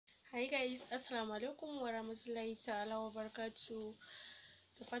Hi guys, assalamu alaikum wa rahmatullahi ta'ala wa barakatuh.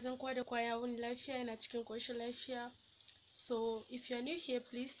 Da fatan kowa da kowa ya wuni lafiya, yana cikin koshin lafiya. So if you're new here,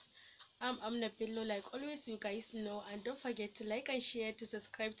 please, I'm Amna Bello. Like always, you guys know, and don't forget to like and share, to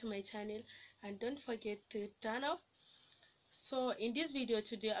subscribe to my channel, and don't forget to turn up. So in this video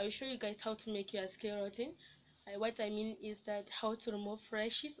today, I will show you guys how to make your skin routine. What I mean is that how to remove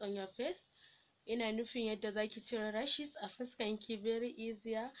rashes on your face. Ina nufin yadda zaki cire rashes a fuskanki very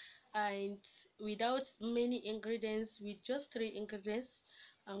easier and without many ingredients, with just 3 ingredients.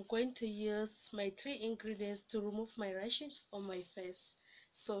 I'm going to use my 3 ingredients to remove my rashes on my face.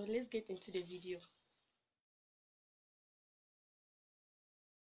 So let's get into the video.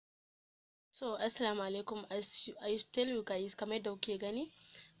 So assalamu alaikum. As I tell you guys, kamar da kuke gani,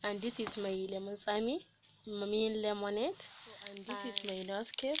 and this is my lemon tsami, mamin lemonade, and this is my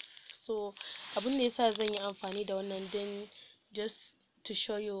nose cap. So abun da yasa zan yi amfani da wannan then just to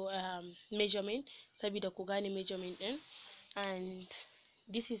show you measurement, sabida ku gane measurement din. And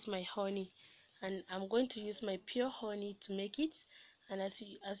this is my honey, and I'm going to use my pure honey to make it. And as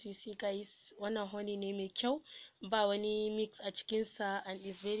you see guys, wannan honey ne mai kyau, ba wani mix a cikin sa, and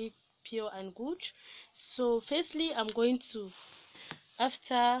it's very pure and good. So firstly, I'm going to,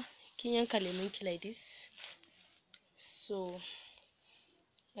 after kin yanka lemonki like this, so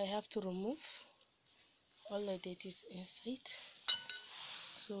I have to remove all the dirt is inside.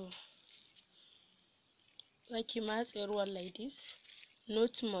 So like you matse ruwan like this,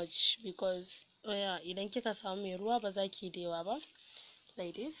 not much, because idan kika samu mai ruwa ba za ki da yawa ba,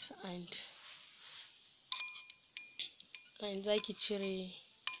 like this, and za ki cire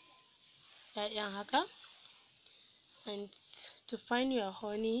ƴaƴan haka. And to find your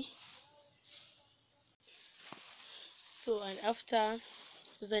honey, so and after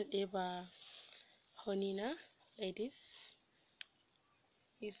zan ɗeba honey na like this.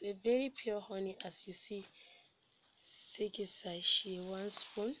 It's a very pure honey, as you see. Sai ki sa shi 1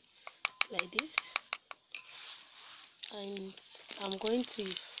 spoon like this, and I'm going to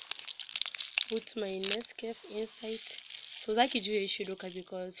put my Nescafe inside. So zaki juye shi duka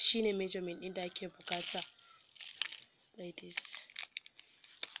because shine measurement ɗin da ake bukata, like this.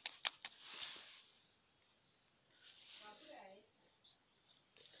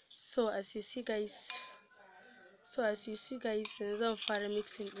 So as you see guys, yanzu zan fara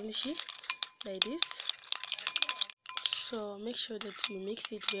mixing ɗin shi like this. So make sure that you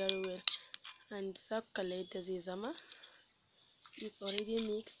mix it very well, and za ku kalla yadda zai zama. It's already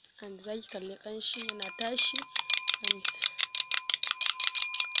mixed, and za ki kalli ƙanshi yana tashi, and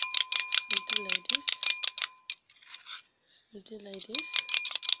something like this,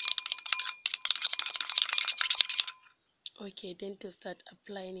 okay. Then to start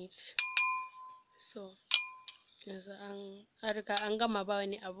applying it. So yanzu an riga an gama, ba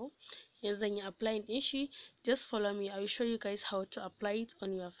wani abu. Yanzu zan yi applying ɗin shi. Just follow me, I will show you guys how to apply it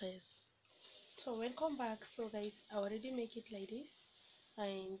on your face. So welcome back. So guys, I already make it like this,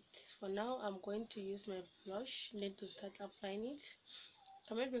 and for now I'm going to use my blush then to start applying it.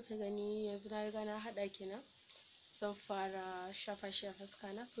 Kamar da kuka gani yanzu na riga na haɗa kenan. Zan fara shafa shi a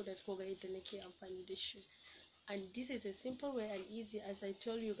fuska na so that ku ga yadda nake amfani da shi. And this is a simple way and easy, as I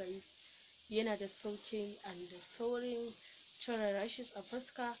told you guys. Yana da sauƙi and da saurin cire rashes a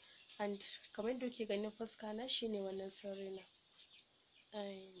fuska, and kamar da kuke ganin fuska na shine wannan sauri na.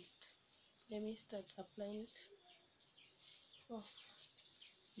 And let me start applying it. Oh,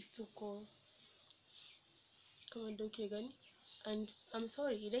 it's too cold. Kamar da kuke gani. And I'm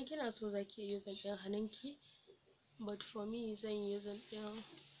sorry, idan kina so za ki iya using ɗin hannunki, but for me zan yi using ɗin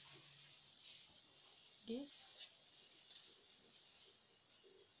this.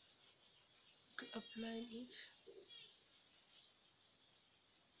 Applying it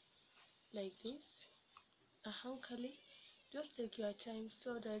like this, a hankali. Just take your time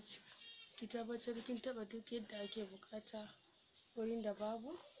so that ki tabbatar kin taɓa duk yadda ake bukata. Wurin da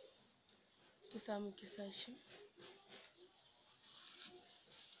babu, ki samu ki sa shi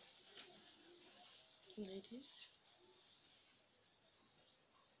like this.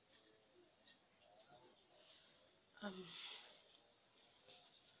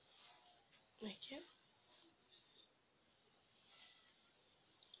 Okay.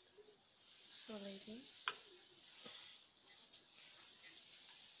 So like this.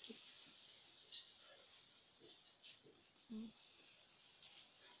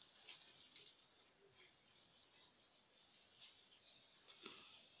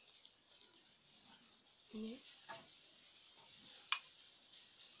 Yes.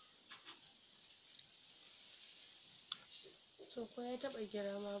 So ko ya taɓa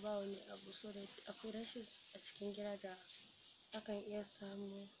gira ma ba wani abu, so that akwai rashes a cikin gira da akan iya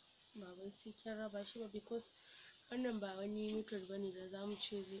samu ba wai sai kin raba shi ba, because wannan ba wani method bane da zamu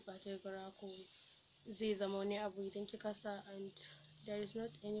ce zai ɓata gira ko zai zama wani abu idan kika sa, and there is not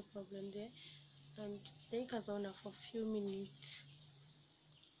any problem there. And then ka zauna for few minutes,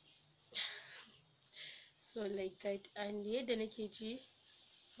 so like that. And yadda nake ji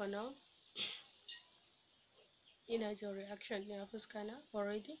for now, ina jin reaction ɗin a fuska na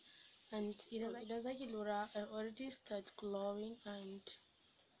already. And idan zaki lura, I already start glowing, and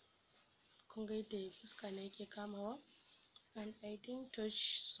kun ga yadda fuska na yake kamawa. And I didn't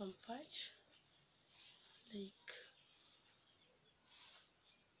touch some part, like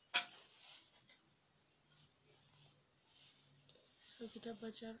so ki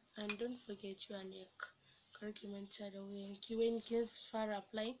tabbatar. And don't forget your neck, kar ki manta da wuyanki. When kin fara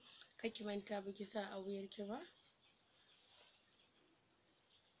apply, kar ki manta baki sa a wuyarki ba.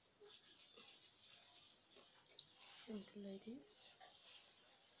 Something like this.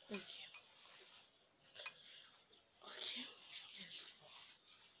 Okay. Okay. Yes.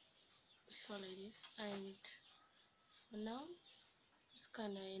 So like this. And for now, just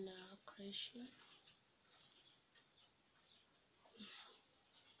kinda in a crushing.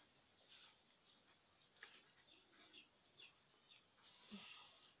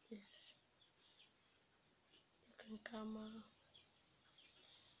 Yes. You can come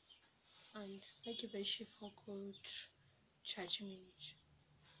and like a shi for good 30 minutes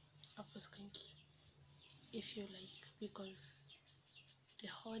a fuskanki, if you like, because the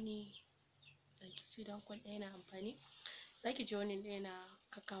honey, like su dan kwan ɗaya na amfani, zaki ji wani ɗaya na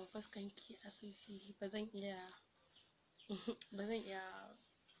kakkama fuskanki a sosai. ba zan iya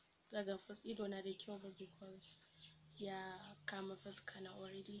daga ido na da kyau ba, because ya kama fuska na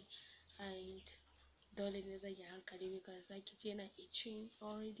already. And dole ne zan yi hankali, because zaki ji yana itching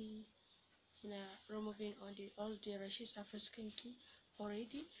already, yana removing all the rashes a fuskanki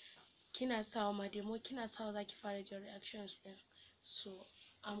already. Kina sawa ma demo, kina sawa zaki fara jin reactions ɗin. So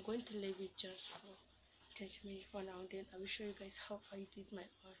I'm going to leave it just for 30 minutes for now, then I will show you guys how I did my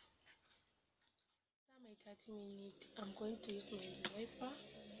own. After my 30 minutes, I'm going to use my wiper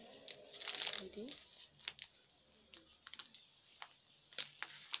like this.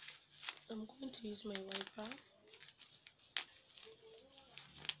 I'm going to use my wiper.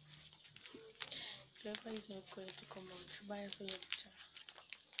 The wiper is not going to come out. Bye, so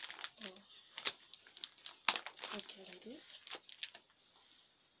okay, like this.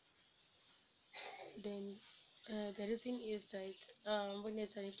 Then the reason is that when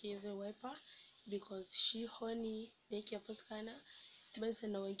I use a wiper, because shi honey da yake fuska na, ban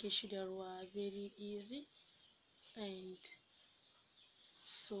san na wanke shi da ruwa very easy. And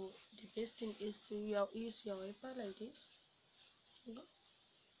so the best thing is to use your wiper like this.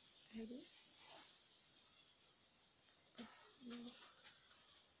 Like this.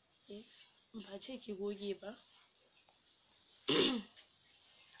 Yes, ba ce ki goge ba.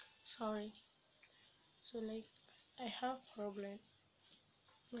 Sorry. So like I have problem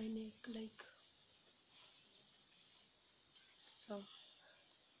my neck, like so.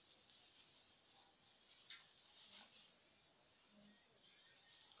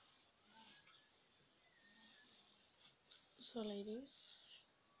 So like this.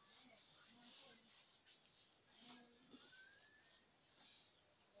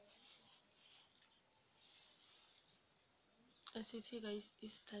 As you see guys,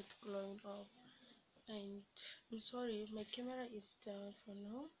 it starts glowing up. And I'm sorry, my camera is down for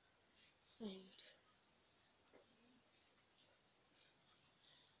now. And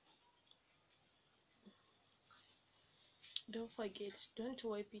don't forget, don't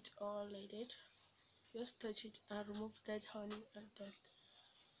wipe it all like that. Just touch it and remove that honey and that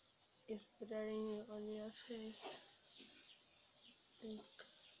is bothering you on your face. Like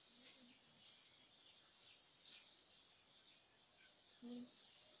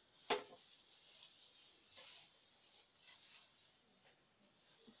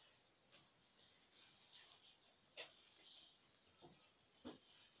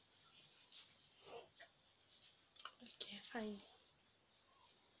okay, fine.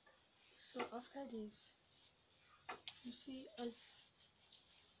 So after this, you see, as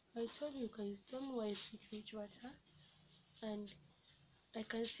I told you guys, don't wipe it with water. And I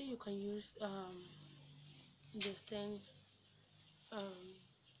can see you can use the stand.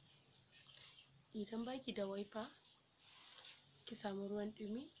 Idan baki da wiper, ki samu ruwan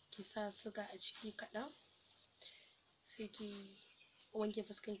ɗumi, ki sa suga a ciki kaɗan, sai ki wanke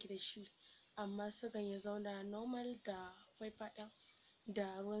fuskanki da shi. Amma sugan ya zauna normal da wiper ɗin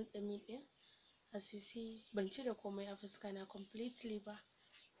da ruwan ɗumi ɗin. As you see, ban cire komai a fuska na completely ba.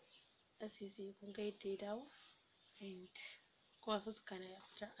 As you see, kun ga yadda ya dawo. And kuma fuska na ya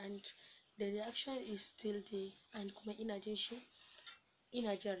fita, and the reaction is still there, and kuma ina jin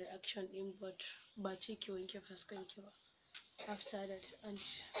reaction din, but ba ce ki wanke fuskan ki ba after that. And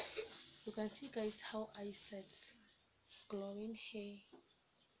you can see guys how I start glowing hair,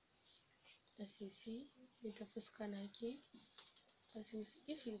 as you see with the fuska na ke. As you see,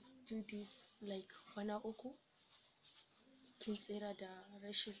 if you do this like kwana uku kin tsira da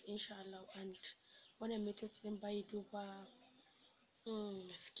rashes inshallah. And wannan method din bai duba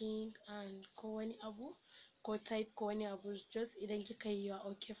skin and ko wani abu ko type ko wani abu, just idan kika yi you are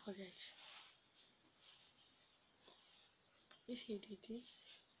okay for that. If you did this,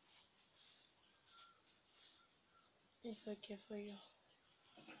 it's okay for you.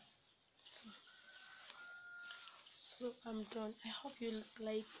 So I'm done. I hope you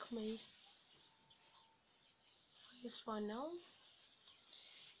like my voice for now,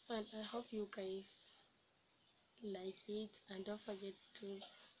 and I hope you guys like it, and don't forget to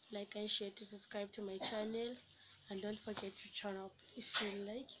like and share, to subscribe to my channel, and don't forget to turn up if you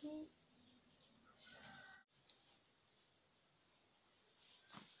like me.